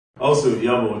Also,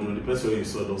 Iyabo Ojo, the person you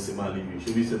saw don't say man leave you.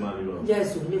 Should we say man leave her?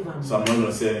 Yes, we leave her. So I'm not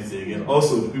gonna say anything again.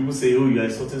 Also, the people say, oh, you are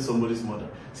insulting somebody's mother.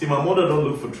 See, my mother don't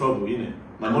look for trouble, innit?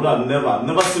 My mother I've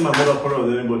never seen my mother quarrel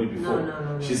with anybody before.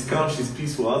 No. She's calm, she's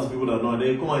peaceful. As people that know,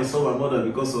 they come and insult my mother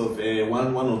because of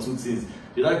one or two things.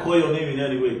 Did I call your name in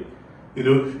any way? You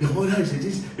know, your mother is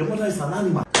this, your mother is an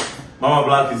animal. Mama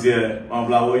Black is here. Mama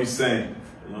Black, what are you saying?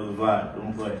 You know the vibe,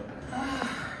 don't play.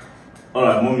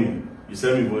 Alright, mommy, you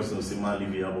send me voice note, say man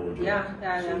leave Iyabo Ojo.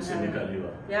 Yeah. So you say make her leave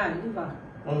her. Yeah, leave her.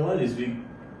 Mommy, why they speak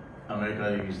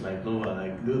American English like no one,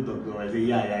 like don't talk to her. I say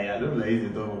yeah, don't like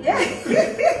it talk.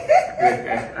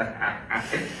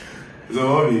 So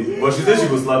mommy, but she said she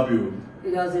will slap you.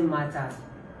 It doesn't matter.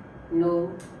 You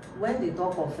know, when we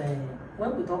talk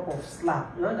of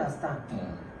slap, you understand?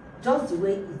 Just the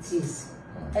way it is,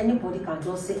 anybody can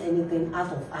just say anything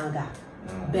out of anger.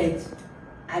 But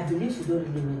I believe she don't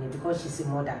really mean it because she's a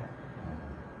mother.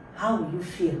 How will you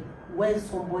feel when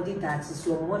somebody that is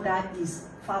your mother is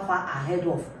far ahead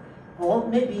of, or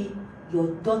maybe your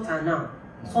daughter now,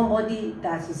 somebody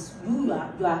that is you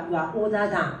are older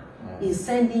than, is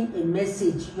sending a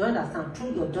message, you understand,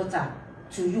 through your daughter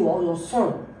to you, or your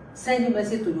son sending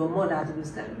message to your mother to be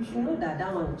scared? You should know that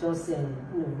that one just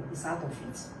is out of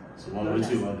it. So what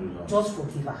do you want to do now? Just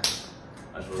forgive her.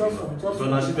 So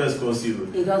now she first calls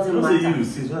you. It doesn't matter. You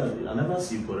see, I never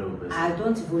see you quarrel with I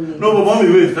don't even need. No, but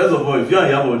mommy, wait. First of all, if you are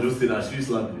Iyabo Ojo state and she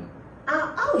slap you.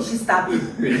 How will she stab you?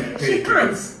 She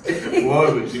can't.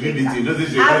 What? She didn't beat you. Doesn't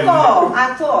she? At all.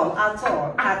 At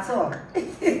all.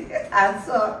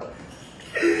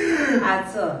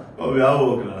 Oh, we are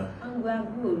working now. And we are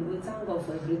good. We thank God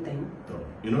for everything.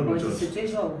 You know, but the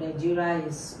situation of Nigeria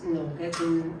is,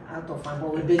 getting out of hand.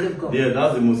 But we believe God. Yeah,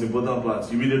 that's the most important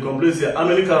part. You be the complaint. Say, how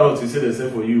many carrots you say they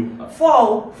sell for you?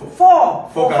 Four for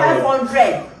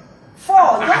 500.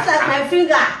 4, just like my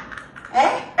finger.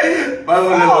 500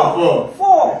 for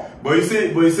 4. But you say,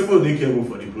 people they careful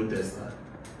for the protest.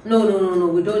 No.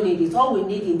 We don't need it. All we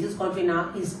need in this country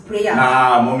now is prayer.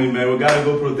 Nah, mommy, man, we gotta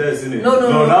go protest, innit? No.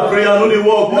 That prayer no they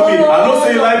work, mommy. I don't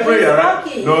say like prayer, right?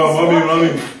 Working. No,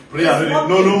 mommy. Prayer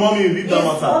no, mommy, leave that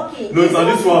matter. No, it's on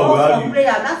this one.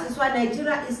 Prayer. That is why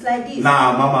Nigeria is like this.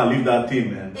 Nah, mama, leave that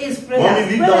thing, man. It's prayer. Mommy,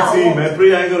 leave that thing, man.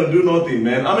 Prayer ain't gonna do nothing,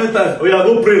 man. How many times? Oh yeah,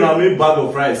 go pray now. Make bag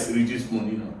of rice, reduce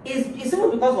money, It's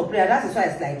even because of prayer. That is why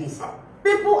it's like this.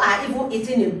 People are even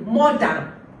eating it more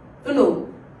than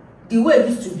the way it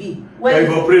used to be. When if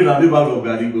you pray now, the bag of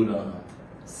garri go down.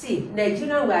 See,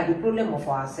 Nigeria, we are the problem of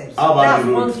ourselves. How about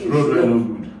the road? Road no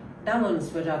good. That one is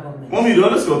federal government. Mommy, the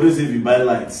other complain say if you buy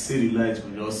lights, say the lights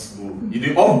will just go. You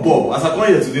dey off bulb. As I come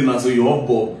here today now, so you off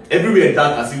bulb. Everywhere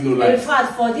dark as if no light. In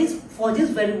fact, for this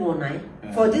very one,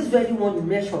 for this very one you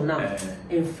mention now,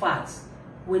 in fact,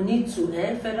 we need to,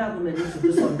 federal government needs to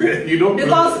do something. You don't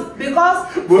because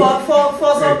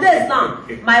for some days now,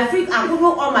 my fridge, I couldn't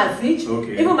on my fridge,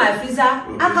 even my freezer,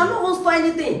 I cannot even store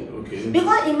anything.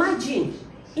 Because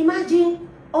imagine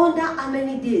under how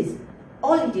many days,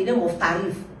 all in the name of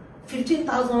tariff,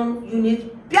 15,000 units,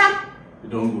 They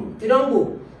don't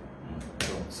go.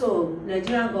 So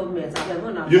Nigerian government,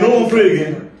 you don't pray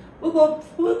again. We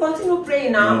will continue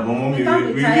praying now. No, mommy, we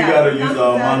gotta use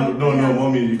our man. No,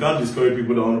 mommy, you can't discourage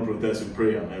people that want to protest with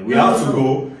prayer, man. We have to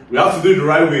go. We have to do it the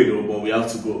right way, though, but we have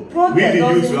to go. We the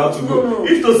youth, we have to go. No.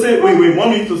 If to say, wait,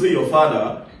 mommy, if to say your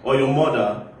father or your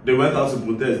mother, they went out to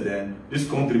protest, then this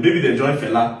country, maybe they joined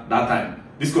Fela that time.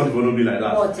 This country will not be like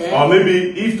that. Or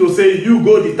maybe if to say you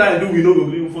go the time, do we know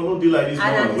we for not do like this?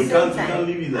 And we can't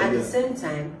leave it like that.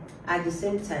 At the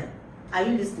same time, are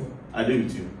you listening? I do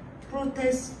with you.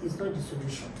 Protest is not the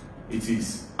solution. It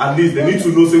is. At least they need to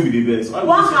know say with the best.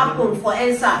 What happened for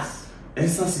NSAS?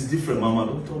 NSAS is different, mama.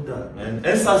 Don't talk that, man.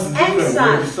 NSAS is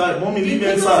different. Mommy, leave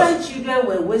NSAS. Innocent children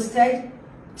were wasted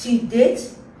till date.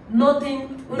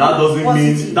 Nothing. That doesn't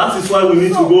mean. That is why we need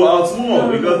to go out more. No,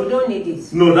 we don't need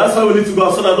it. No, that's why we need to go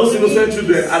out so that those innocent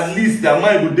children, at least their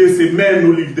mind would they say, men no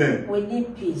leave them. We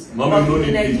need peace. Mommy, we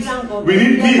don't need peace. We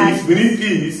need peace. We need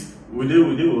peace. We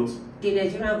do what? The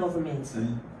Nigerian government,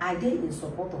 are they in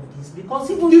support of this? Because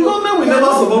even the government will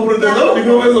never support protest.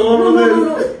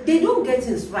 No. They don't get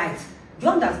things right. Do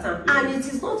you understand? And it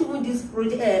is not even this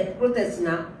protest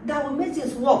now that will make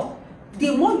things work.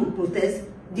 The more you protest,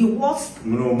 the worse.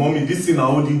 No, mommy, this thing are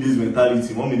holding this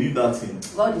mentality. Mommy, leave that thing.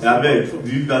 God is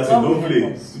leave that thing. Don't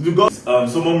play.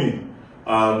 So, mommy,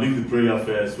 leave the prayer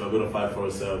first. We are going to fight for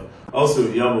ourselves. Also,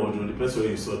 Iyabo Ojo, the person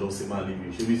you saw don't say man leave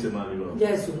you. Should we say man leave her?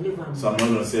 Yes, we leave her. So I'm not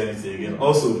going to say anything again.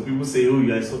 Also, the people say, oh,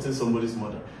 you are insulting somebody's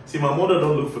mother. See, my mother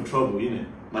don't look for trouble, innit?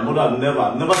 My mother, I've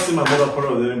never seen my mother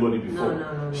quarrel with anybody before.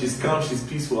 No. She's calm, she's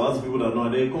peaceful. As people that know,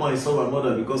 they come and insult my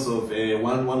mother because of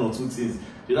one or two things.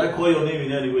 Did I call your name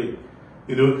in any way?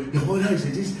 You know, your mother is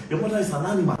this, your mother is an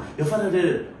animal, your father did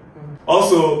it.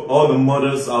 Also, all the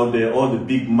mothers out there, all the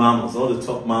big mamas, all the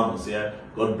top mamas, yeah,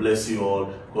 God bless you all.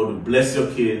 God will bless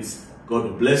your kids. God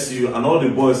will bless you. And all the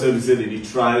boys say they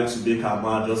try to make a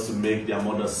man just to make their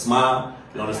mother smile.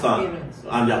 You understand?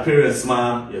 And their parents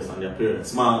smile. Yes, and their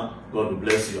parents smile. God will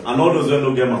bless you. And all those who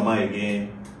don't get mama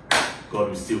again, God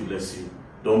will still bless you.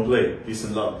 Don't play. Peace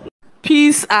and love.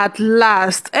 Peace at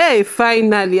last. Hey,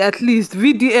 finally, at least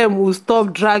VDM will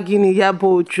stop dragging Iyabo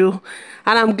Ojo.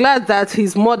 And I'm glad that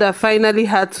his mother finally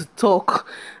had to talk.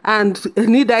 And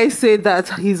need I say that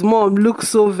his mom looks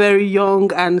so very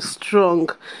young and strong.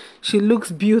 She looks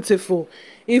beautiful.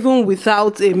 Even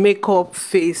without a makeup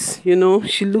face, you know,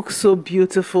 she looks so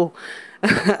beautiful.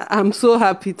 I'm so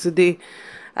happy today.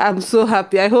 I'm so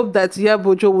happy. I hope that Iyabo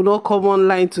Ojo will not come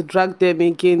online to drag them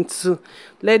again too.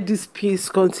 Let this peace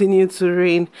continue to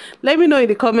reign. Let me know in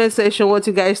the comment section what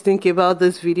you guys think about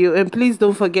this video. And please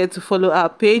don't forget to follow our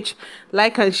page,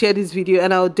 like and share this video.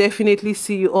 And I'll definitely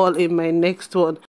see you all in my next one.